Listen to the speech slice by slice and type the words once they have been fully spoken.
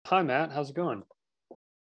Hi, Matt. How's it going?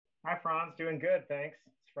 Hi, Franz. Doing good, thanks.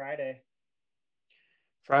 It's Friday.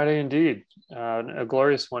 Friday indeed. A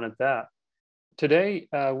glorious one at that. Today,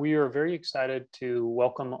 we are very excited to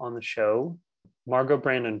welcome on the show Margot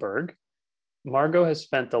Brandenburg. Margot has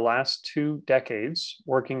spent the last 2 decades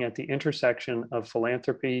working at the intersection of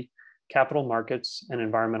philanthropy, capital markets, and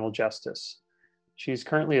environmental justice. She's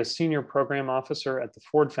currently a senior program officer at the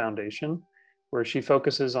Ford Foundation, where she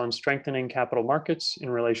focuses on strengthening capital markets in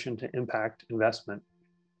relation to impact investment.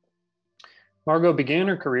 Margot began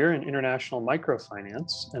her career in international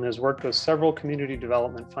microfinance and has worked with several community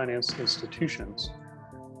development finance institutions.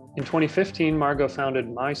 In 2015, Margot founded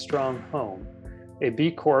My Strong Home, a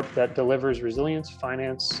B Corp that delivers resilience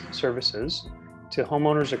finance services to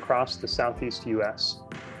homeowners across the Southeast US.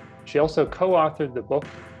 She also co authored the book,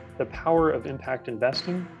 The Power of Impact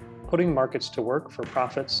Investing: Putting Markets to Work for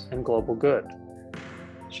Profits and Global Good.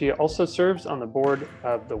 She also serves on the board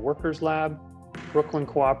of the Workers Lab, Brooklyn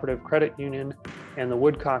Cooperative Credit Union, and the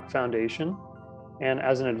Woodcock Foundation, and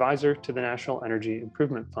as an advisor to the National Energy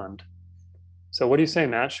Improvement Fund. So, what do you say,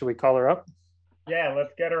 Matt? Should we call her up? Yeah,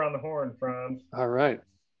 let's get her on the horn, Franz. All right.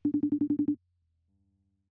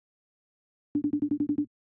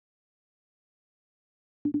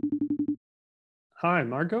 Hi,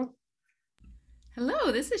 Margot.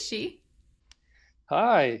 Hello, this is she.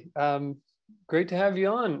 Hi. Great to have you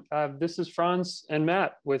on. This is Franz and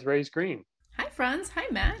Matt with Raise Green. Hi, Franz. Hi,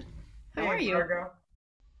 Matt. How are Hey, you? Margo.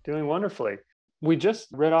 Doing wonderfully. We just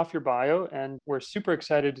read off your bio and we're super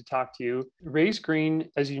excited to talk to you. Raise Green,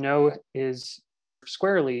 as you know, is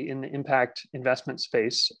squarely in the impact investment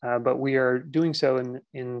space, but we are doing so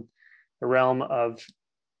in the realm of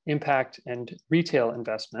impact and retail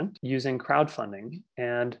investment using crowdfunding.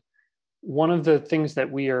 And one of the things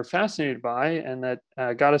that we are fascinated by and that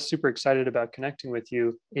got us super excited about connecting with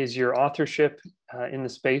you is your authorship in the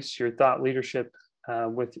space, your thought leadership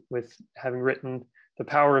with having written The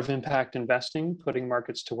Power of Impact Investing: Putting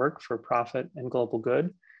Markets to Work for Profit and Global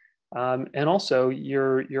Good, and also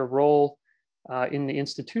your role in the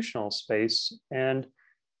institutional space. And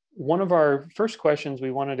one of our first questions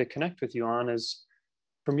we wanted to connect with you on is,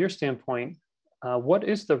 from your standpoint, what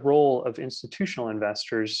is the role of institutional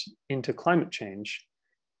investors into climate change?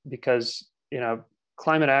 Because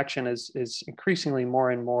climate action is increasingly more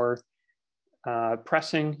and more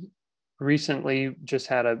pressing. Recently, just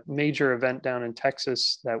had a major event down in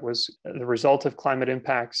Texas that was the result of climate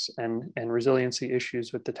impacts and resiliency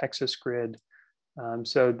issues with the Texas grid.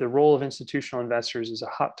 So the role of institutional investors is a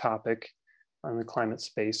hot topic on the climate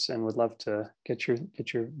space, and would love to get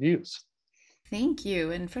your views. Thank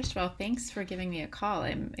you. And first of all, thanks for giving me a call.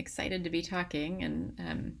 I'm excited to be talking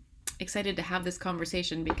and excited to have this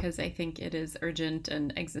conversation because I think it is urgent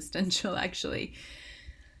and existential, actually.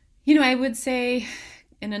 I would say,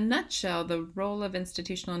 in a nutshell, the role of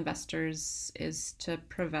institutional investors is to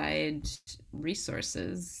provide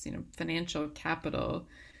resources, financial capital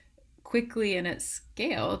quickly and at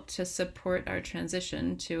scale to support our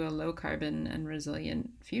transition to a low carbon and resilient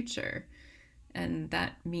future. And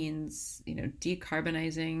that means,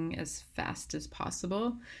 decarbonizing as fast as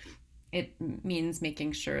possible. It means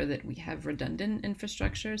making sure that we have redundant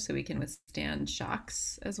infrastructure so we can withstand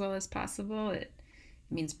shocks as well as possible. It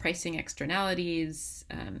means pricing externalities,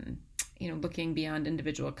 looking beyond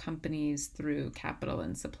individual companies through capital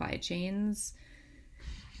and supply chains.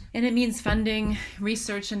 And it means funding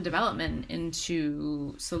research and development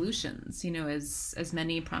into solutions, as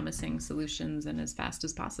many promising solutions and as fast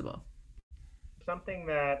as possible. Something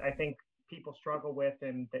that I think people struggle with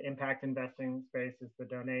in the impact investing space is the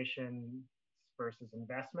donation versus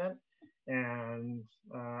investment. And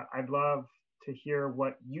I'd love to hear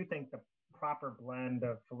what you think the proper blend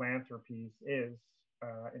of philanthropies is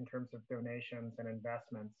in terms of donations and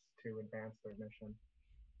investments to advance their mission.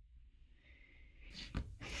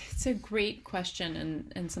 It's a great question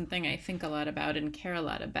and something I think a lot about and care a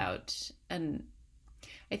lot about. And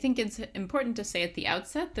I think it's important to say at the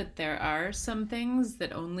outset that there are some things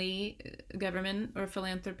that only government or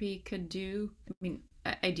philanthropy could do. I mean,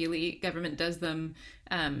 ideally, government does them,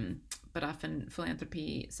 but often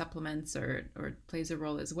philanthropy supplements or plays a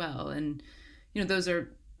role as well. And, those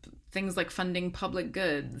are things like funding public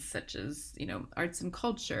goods, such as, arts and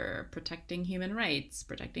culture, protecting human rights,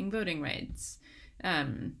 protecting voting rights.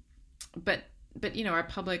 But our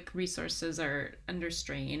public resources are under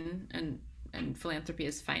strain and philanthropy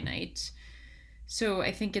is finite. So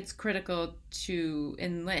I think it's critical to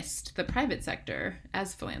enlist the private sector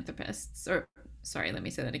as philanthropists, or sorry, let me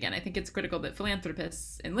say that again. I think it's critical that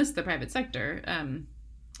philanthropists enlist the private sector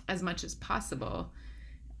as much as possible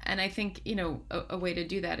And I think, a way to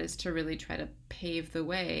do that is to really try to pave the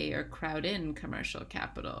way or crowd in commercial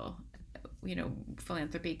capital.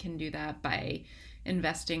 Philanthropy can do that by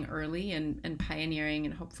investing early and pioneering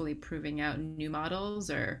and hopefully proving out new models,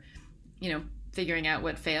 or, figuring out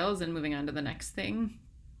what fails and moving on to the next thing.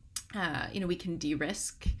 We can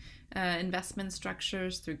de-risk investment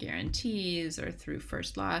structures through guarantees or through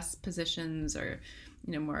first loss positions, or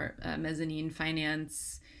more mezzanine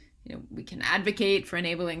finance. We can advocate for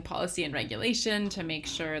enabling policy and regulation to make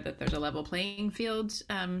sure that there's a level playing field,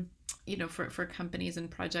 for companies and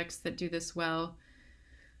projects that do this well.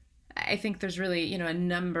 I think there's really, a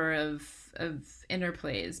number of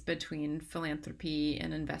interplays between philanthropy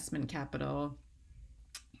and investment capital.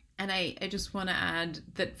 And I just want to add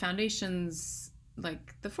that foundations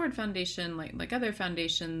like the Ford Foundation, like other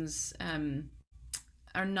foundations,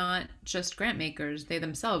 are not just grant makers. They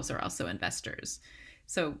themselves are also investors.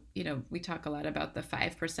 So, we talk a lot about the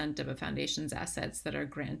 5% of a foundation's assets that are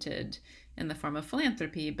granted in the form of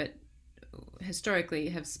philanthropy, but historically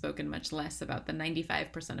have spoken much less about the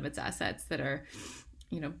 95% of its assets that are,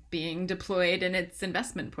 being deployed in its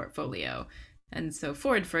investment portfolio. And so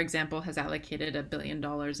Ford, for example, has allocated $1 billion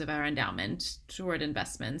of our endowment toward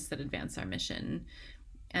investments that advance our mission.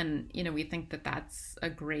 And, we think that that's a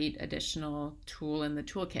great additional tool in the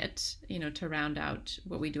toolkit, to round out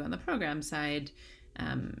what we do on the program side,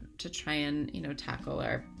 to try and, tackle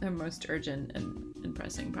our most urgent and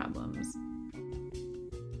pressing problems.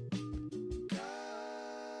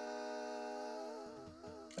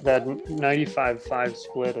 That 95-5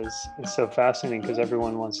 split is so fascinating, because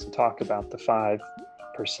everyone wants to talk about the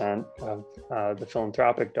 5% of the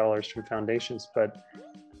philanthropic dollars from foundations. But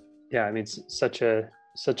yeah, I mean, it's such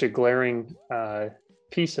a glaring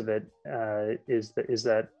piece of it is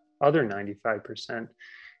that other 95%.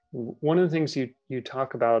 One of the things you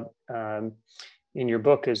talk about in your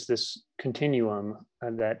book is this continuum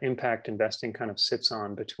that impact investing kind of sits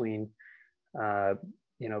on between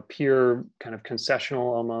pure kind of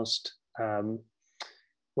concessional almost,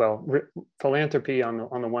 philanthropy on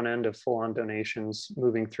the one end of full-on donations,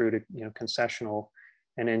 moving through to concessional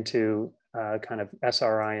and into kind of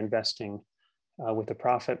SRI investing with a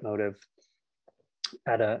profit motive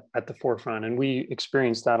at the forefront. And we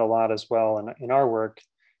experience that a lot as well in our work,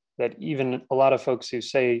 that even a lot of folks who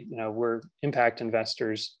say we're impact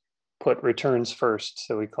investors put returns first.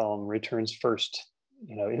 So we call them returns first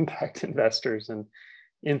impact investors, and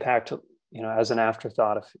impact as an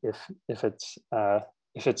afterthought if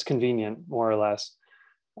it's convenient, more or less.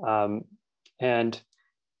 And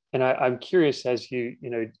I'm curious, as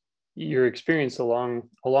your experience along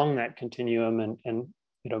that continuum, and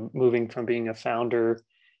moving from being a founder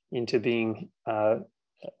into being a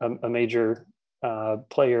major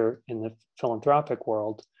player in the philanthropic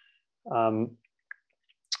world, and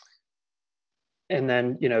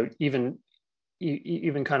then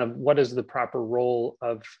even kind of what is the proper role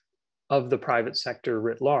of the private sector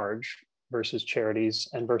writ large versus charities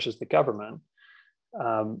and versus the government,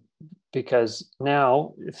 because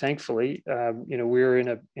now, thankfully, we're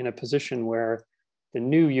in a position where the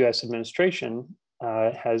new U.S. administration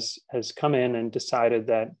has come in and decided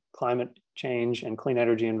that climate change and clean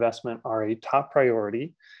energy investment are a top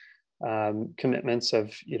priority. Commitments of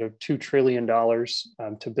 $2 trillion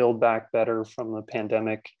to build back better from the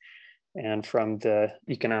pandemic and from the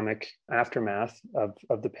economic aftermath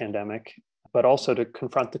of the pandemic, but also to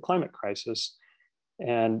confront the climate crisis.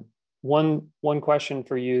 And one question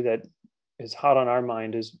for you that is hot on our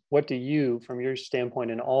mind is, what do you, from your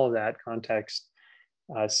standpoint in all of that context,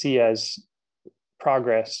 see as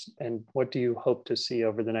progress, and what do you hope to see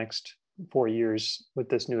over the next 4 years with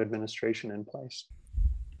this new administration in place?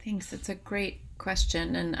 Thanks. It's a great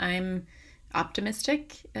question, and I'm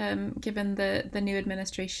optimistic, given the new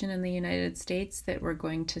administration in the United States, that we're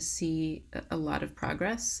going to see a lot of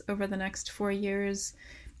progress over the next 4 years.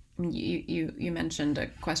 You mentioned a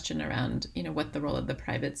question around what the role of the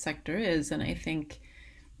private sector is, and I think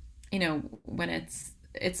when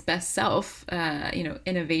its best self,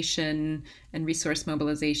 innovation and resource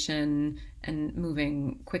mobilization and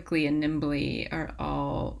moving quickly and nimbly are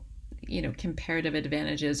all comparative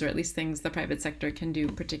advantages, or at least things the private sector can do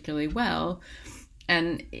particularly well.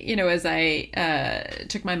 And, as I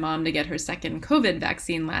took my mom to get her second COVID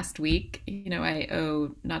vaccine last week, I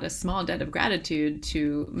owe not a small debt of gratitude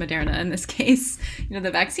to Moderna in this case,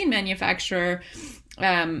 the vaccine manufacturer,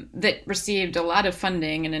 that received a lot of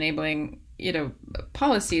funding and enabling,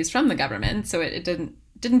 policies from the government. So it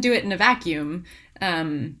didn't do it in a vacuum.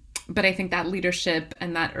 But I think that leadership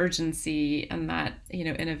and that urgency and that,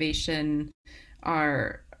 innovation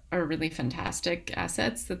are are really fantastic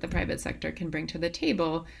assets that the private sector can bring to the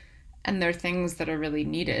table. And they're things that are really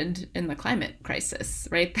needed in the climate crisis,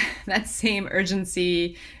 right? That same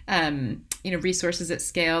urgency, resources at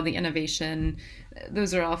scale, the innovation,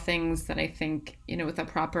 those are all things that I think, with a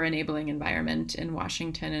proper enabling environment in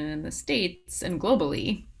Washington and in the States and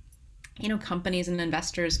globally, companies and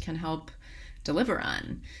investors can help deliver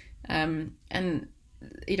on. And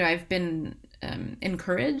I've been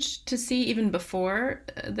encouraged to see, even before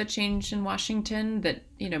the change in Washington, that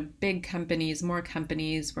big companies, more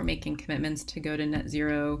companies were making commitments to go to net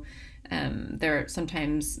zero. They're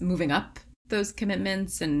sometimes moving up those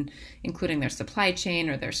commitments and including their supply chain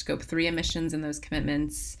or their scope 3 emissions in those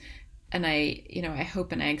commitments. And I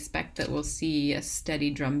hope and I expect that we'll see a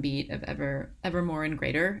steady drumbeat of ever more and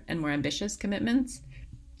greater and more ambitious commitments.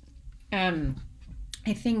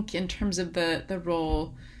 I think in terms of the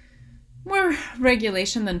role more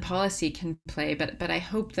regulation than policy can play, but I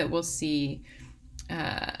hope that we'll see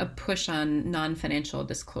a push on non-financial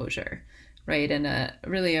disclosure, right? And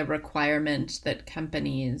really a requirement that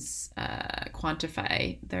companies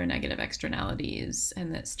quantify their negative externalities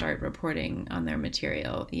and that start reporting on their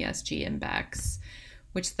material ESG impacts,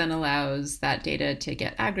 which then allows that data to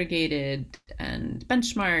get aggregated and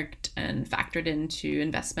benchmarked and factored into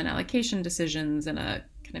investment allocation decisions in a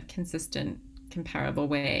kind of consistent, comparable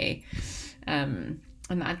way. And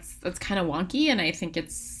that's kind of wonky, and I think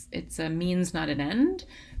it's a means, not an end.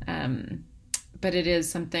 But it is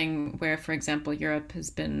something where, for example, Europe has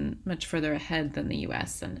been much further ahead than the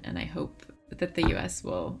US, and I hope that the US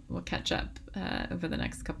will catch up over the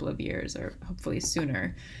next couple of years, or hopefully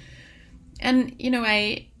sooner. And,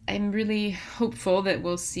 I'm really hopeful that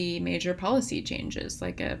we'll see major policy changes,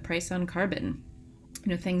 like a price on carbon,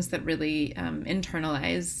 things that really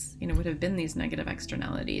internalize, what have been these negative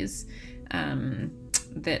externalities,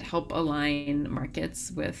 that help align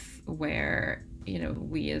markets with where,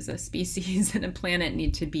 we as a species and a planet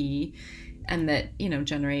need to be, and that,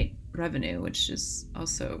 generate revenue, which is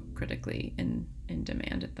also critically in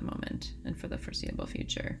demand at the moment and for the foreseeable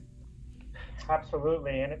future.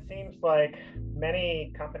 Absolutely. And it seems like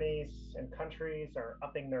many companies and countries are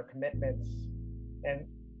upping their commitments. And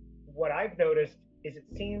what I've noticed is it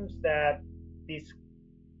seems that these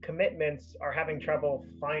commitments are having trouble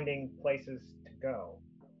finding places to go.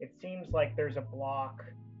 It seems like there's a block,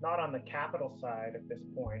 not on the capital side at this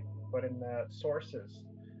point, but in the sources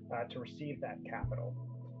to receive that capital.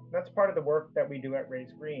 And that's part of the work that we do at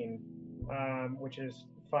Raise Green, which is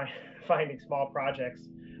finding small projects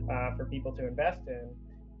for people to invest in.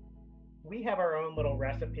 We have our own little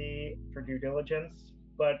recipe for due diligence,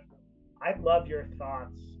 but I'd love your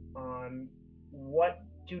thoughts on what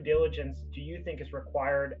due diligence do you think is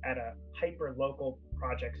required at a hyper local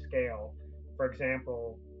project scale? For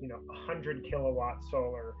example, 100 kilowatt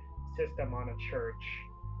solar system on a church,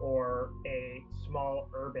 or a small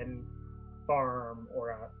urban farm, or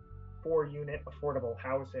a 4-unit affordable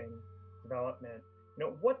housing development.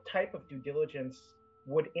 What type of due diligence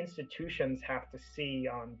would institutions have to see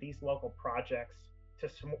on these local projects to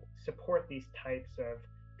support these types of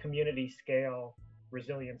community scale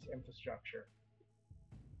resilience infrastructure?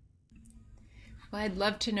 Well, I'd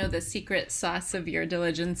love to know the secret sauce of your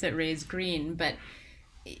diligence at Raise Green, but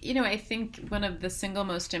I think one of the single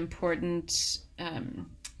most important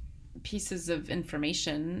pieces of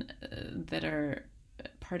information that are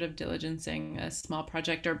part of diligencing a small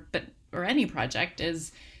project or any project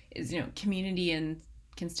is community and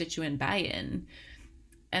constituent buy-in,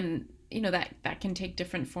 and that can take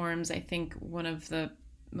different forms. I think one of the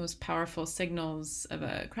most powerful signals of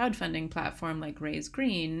a crowdfunding platform like Raise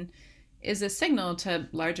Green is a signal to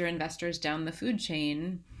larger investors down the food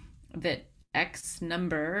chain that X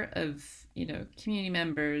number of community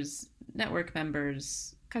members, network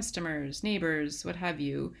members, customers, neighbors, what have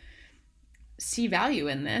you, see value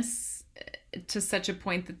in this to such a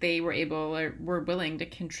point that they were able or were willing to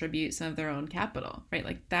contribute some of their own capital, right?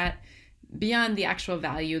 Like that, beyond the actual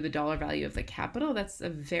value, the dollar value of the capital, that's a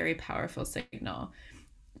very powerful signal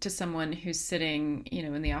to someone who's sitting,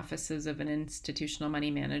 in the offices of an institutional money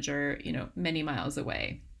manager, many miles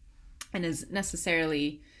away, and is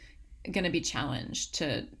necessarily going to be challenged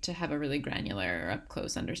to have a really granular or up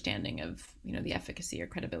close understanding of, the efficacy or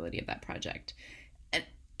credibility of that project. And,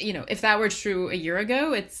 if that were true a year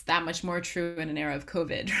ago, it's that much more true in an era of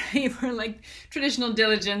COVID, right? Where like traditional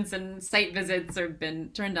diligence and site visits have been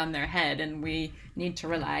turned on their head, and we need to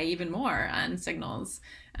rely even more on signals,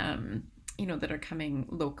 that are coming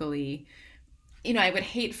locally. I would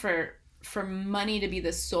hate for money to be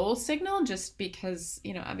the sole signal, just because,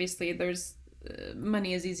 obviously there's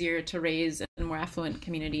money is easier to raise in more affluent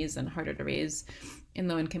communities and harder to raise in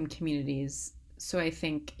low-income communities. So I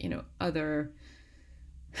think, other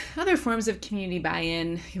forms of community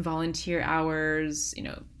buy-in, volunteer hours,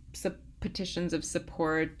 petitions of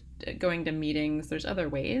support, going to meetings, there's other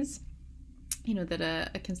ways, that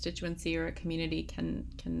a constituency or a community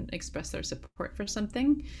can express their support for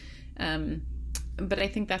something. But I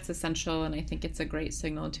think that's essential, and I think it's a great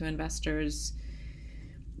signal to investors.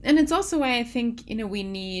 And it's also why I think, we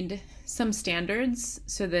need some standards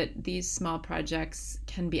so that these small projects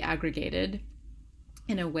can be aggregated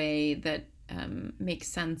in a way that makes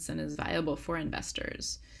sense and is viable for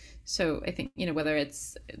investors. So I think, whether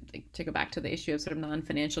it's, to go back to the issue of sort of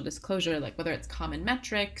non-financial disclosure, like whether it's common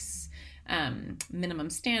metrics, minimum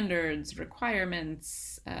standards,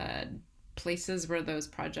 requirements, places where those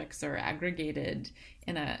projects are aggregated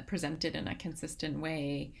presented in a consistent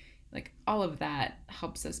way, like all of that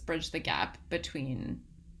helps us bridge the gap between,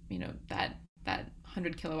 that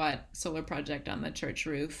 100 kilowatt solar project on the church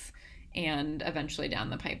roof and eventually down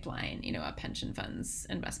the pipeline, a pension fund's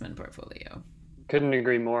investment portfolio. Couldn't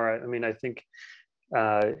agree more. I mean, I think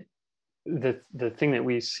the thing that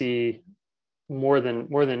we see more than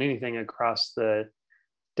anything across the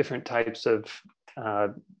different types of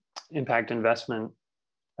impact investment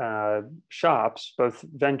shops, both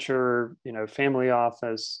venture, family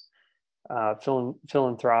office,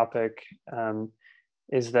 philanthropic,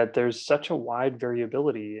 is that there's such a wide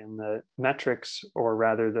variability in the metrics, or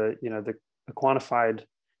rather the quantified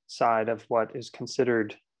side of what is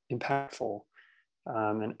considered impactful,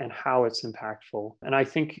 and how it's impactful. And I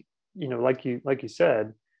think, like you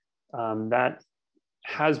said, that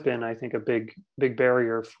has been, I think, a big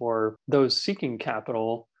barrier for those seeking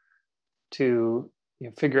capital to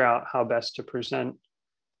figure out how best to present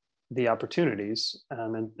the opportunities,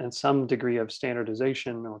 and some degree of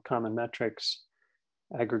standardization or common metrics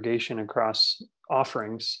aggregation across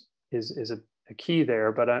offerings is a key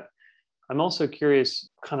there. But I'm also curious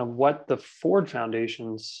kind of what the Ford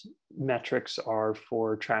Foundation's metrics are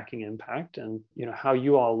for tracking impact, and how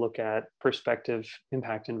you all look at prospective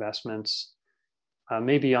impact investments,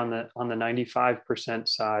 maybe on the 95%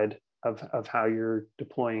 side of how you're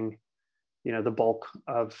deploying the bulk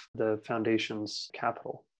of the foundation's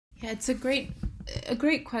capital. Yeah, it's a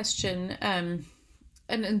great question.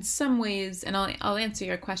 And in some ways, and I'll answer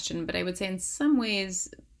your question, but I would say in some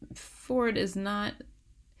ways, Ford is not,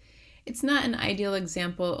 it's not an ideal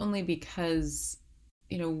example, only because,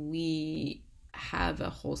 we have a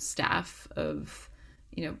whole staff of,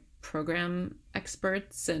 program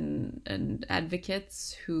experts and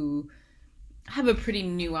advocates who have a pretty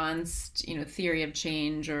nuanced, theory of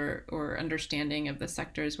change or understanding of the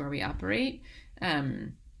sectors where we operate.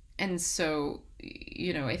 And so,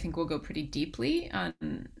 I think we'll go pretty deeply on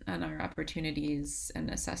our opportunities and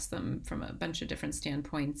assess them from a bunch of different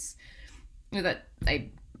standpoints. That I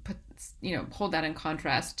put, hold that in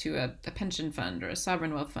contrast to a pension fund or a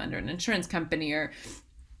sovereign wealth fund or an insurance company, or,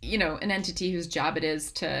 an entity whose job it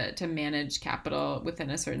is to manage capital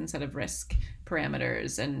within a certain set of risk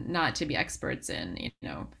parameters, and not to be experts in,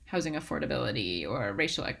 housing affordability or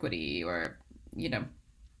racial equity or,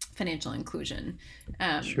 financial inclusion.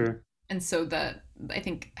 Sure. And so I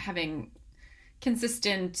think having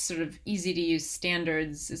consistent, sort of easy to use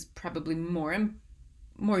standards is probably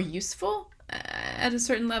more useful at a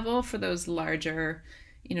certain level for those larger,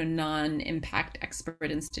 non-impact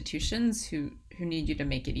expert institutions who need you to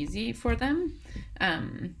make it easy for them,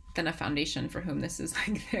 than a foundation for whom this is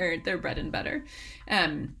like their bread and butter.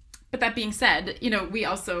 But that being said, we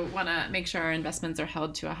also want to make sure our investments are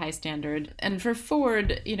held to a high standard. And for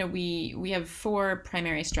Ford, we have 4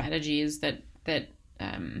 primary strategies that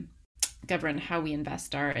govern how we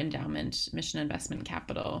invest our endowment mission investment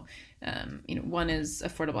capital. One is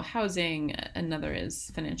affordable housing, another is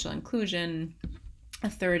financial inclusion, a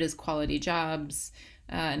third is quality jobs,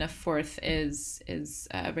 and a fourth is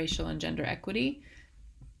racial and gender equity.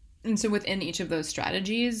 And so within each of those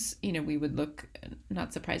strategies, we would look,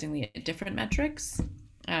 not surprisingly, at different metrics,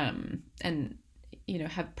 and,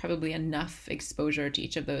 have probably enough exposure to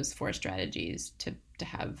each of those 4 strategies to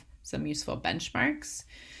have some useful benchmarks.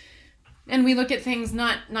 And we look at things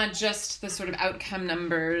not just the sort of outcome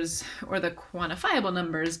numbers or the quantifiable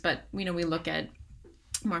numbers, but, we look at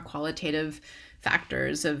more qualitative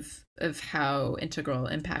factors of how integral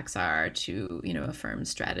impacts are to, a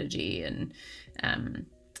firm's strategy, and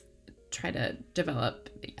try to develop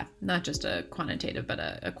not just a quantitative but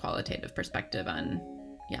a qualitative perspective on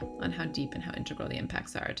how deep and how integral the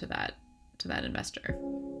impacts are to that investor.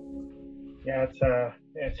 Yeah,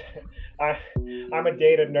 it's I, I'm a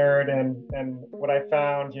data nerd, and what I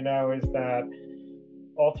found, is that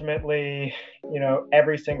ultimately,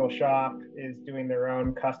 every single shop is doing their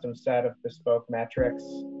own custom set of bespoke metrics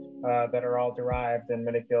that are all derived and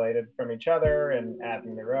manipulated from each other and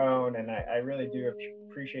adding their own. And I really do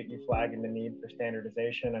appreciate you flagging the need for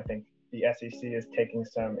standardization. I think the SEC is taking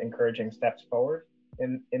some encouraging steps forward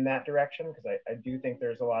in that direction, because I do think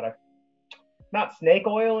there's a lot of, not snake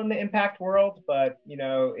oil in the impact world, but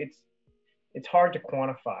it's hard to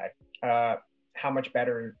quantify uh, how much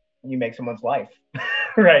better you make someone's life,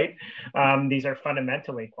 right? These are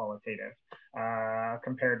fundamentally qualitative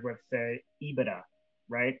compared with, say, EBITDA,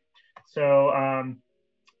 right? So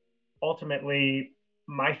ultimately,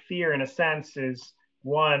 my fear, in a sense, is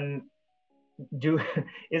one, do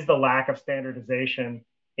is the lack of standardization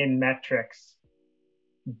in metrics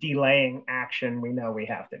delaying action we know we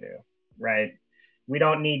have to do, right? We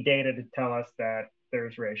don't need data to tell us that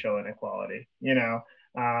there's racial inequality,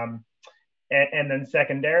 Um, and then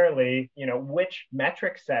secondarily, which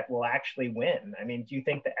metric set will actually win? I mean, do you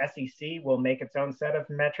think the SEC will make its own set of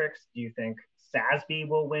metrics? Do you think SASB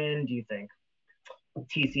will win? Do you think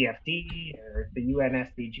TCFD or the UN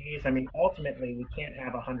SDGs? I mean, ultimately, we can't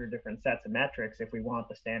have 100 different sets of metrics if we want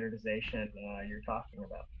the standardization you're talking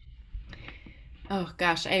about. Oh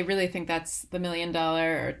gosh, I really think that's the $1 million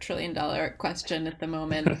or $1 trillion question at the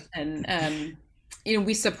moment. And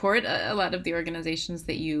we support a lot of the organizations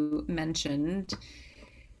that you mentioned.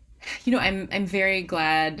 I'm very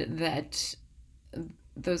glad that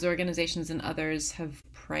those organizations and others have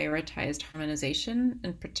prioritized harmonization,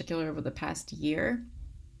 in particular over the past year,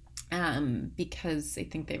 because I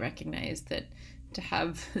think they recognize that to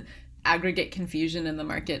have aggregate confusion in the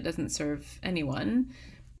market doesn't serve anyone,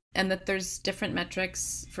 and that there's different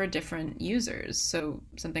metrics for different users. So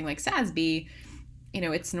something like SASB,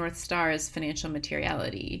 its North Star is financial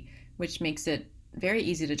materiality, which makes it very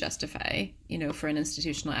easy to justify, for an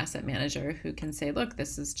institutional asset manager who can say, look,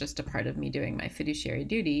 this is just a part of me doing my fiduciary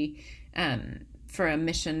duty. For a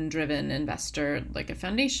mission-driven investor like a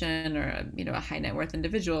foundation or a high net worth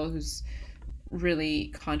individual who's really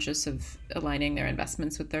conscious of aligning their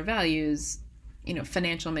investments with their values,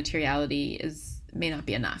 financial materiality may not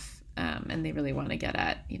be enough, and they really want to get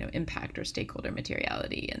at impact or stakeholder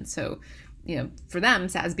materiality. And so for them,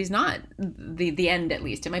 SASB is not the end. At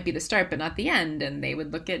least it might be the start, but not the end. And they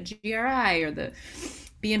would look at GRI or the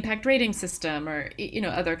B impact rating system or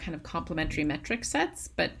other kind of complementary metric sets.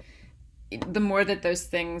 But the more that those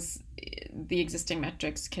things, the existing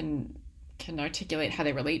metrics can articulate how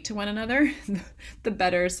they relate to one another, the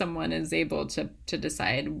better someone is able to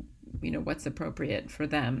decide what's appropriate for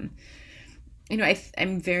them.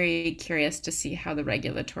 I'm very curious to see how the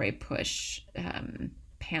regulatory push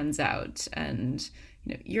pans out. And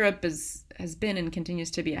Europe has been and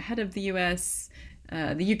continues to be ahead of the US.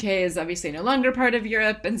 The UK is obviously no longer part of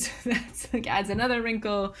Europe, and so that's adds another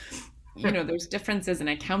wrinkle. There's differences in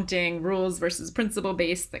accounting rules versus principle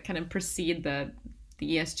based that kind of precede the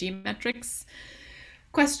ESG metrics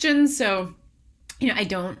questions. So I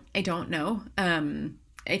don't know.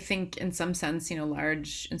 I think in some sense,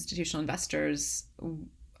 large institutional investors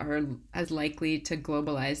are as likely to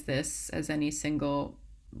globalize this as any single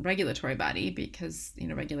regulatory body, because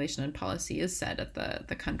regulation and policy is set at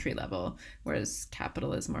the country level, whereas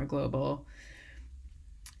capital is more global.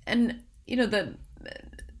 And the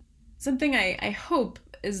something I hope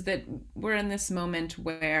is that we're in this moment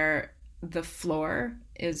where the floor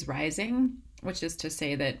is rising, which is to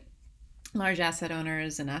say that large asset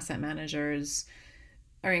owners and asset managers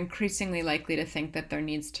are increasingly likely to think that there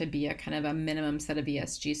needs to be a kind of a minimum set of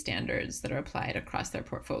ESG standards that are applied across their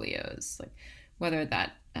portfolios, like whether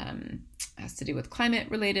that has to do with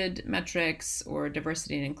climate-related metrics or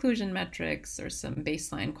diversity and inclusion metrics or some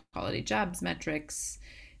baseline quality jobs metrics.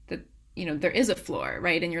 That there is a floor,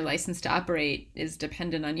 right? And your license to operate is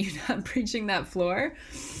dependent on you not breaching that floor,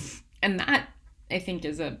 and that I think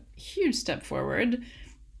is a huge step forward.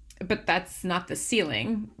 But that's not the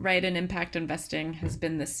ceiling, right? And impact investing has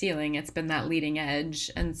been the ceiling. It's been that leading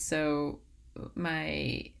edge. And so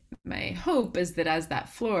my hope is that as that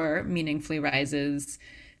floor meaningfully rises,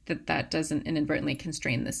 that doesn't inadvertently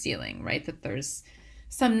constrain the ceiling, right? That there's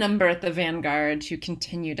some number at the vanguard who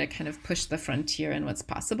continue to kind of push the frontier in what's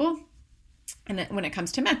possible. And when it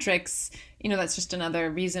comes to metrics, that's just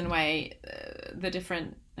another reason why the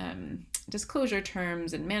different disclosure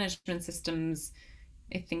terms and management systems,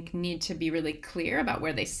 I think, need to be really clear about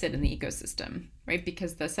where they sit in the ecosystem, right?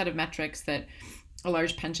 Because the set of metrics that a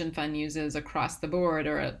large pension fund uses across the board,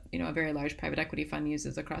 or a very large private equity fund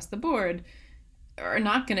uses across the board, are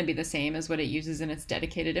not going to be the same as what it uses in its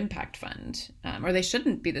dedicated impact fund, or they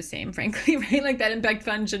shouldn't be the same, frankly, right? Like that impact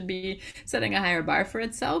fund should be setting a higher bar for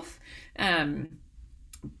itself.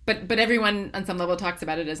 But everyone on some level talks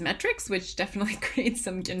about it as metrics, which definitely creates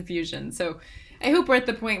some confusion. So I hope we're at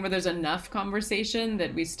the point where there's enough conversation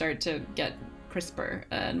that we start to get crisper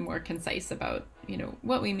and more concise about,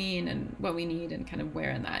 what we mean and what we need and kind of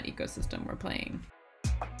where in that ecosystem we're playing.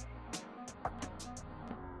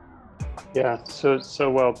 Yeah, so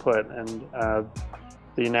well put. And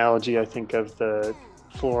the analogy, I think, of the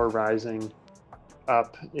floor rising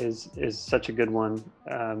up is such a good one,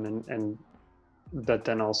 and that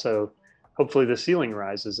then also hopefully the ceiling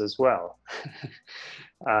rises as well,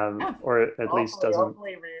 or at least doesn't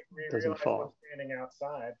we doesn't realize fall. we're standing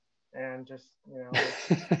outside and just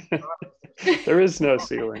There is no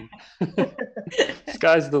ceiling.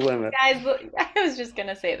 Sky's the limit. Guys, I was just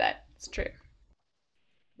gonna say that. It's true.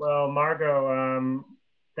 Well, Margot,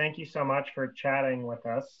 thank you so much for chatting with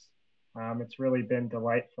us. It's really been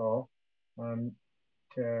delightful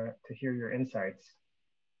to hear your insights.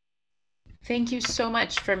 Thank you so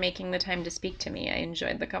much for making the time to speak to me. I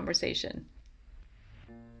enjoyed the conversation.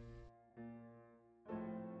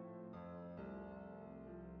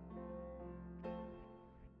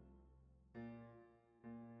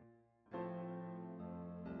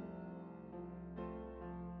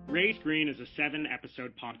 Raised Green is a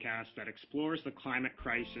 7-episode podcast that explores the climate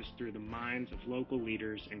crisis through the minds of local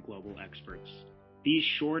leaders and global experts. These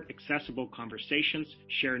short, accessible conversations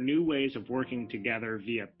share new ways of working together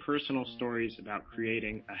via personal stories about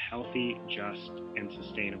creating a healthy, just, and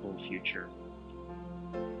sustainable future.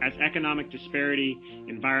 As economic disparity,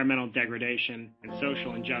 environmental degradation, and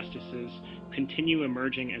social injustices continue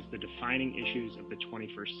emerging as the defining issues of the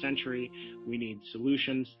 21st century, we need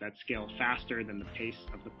solutions that scale faster than the pace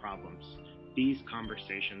of the problems. These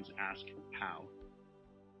conversations ask how.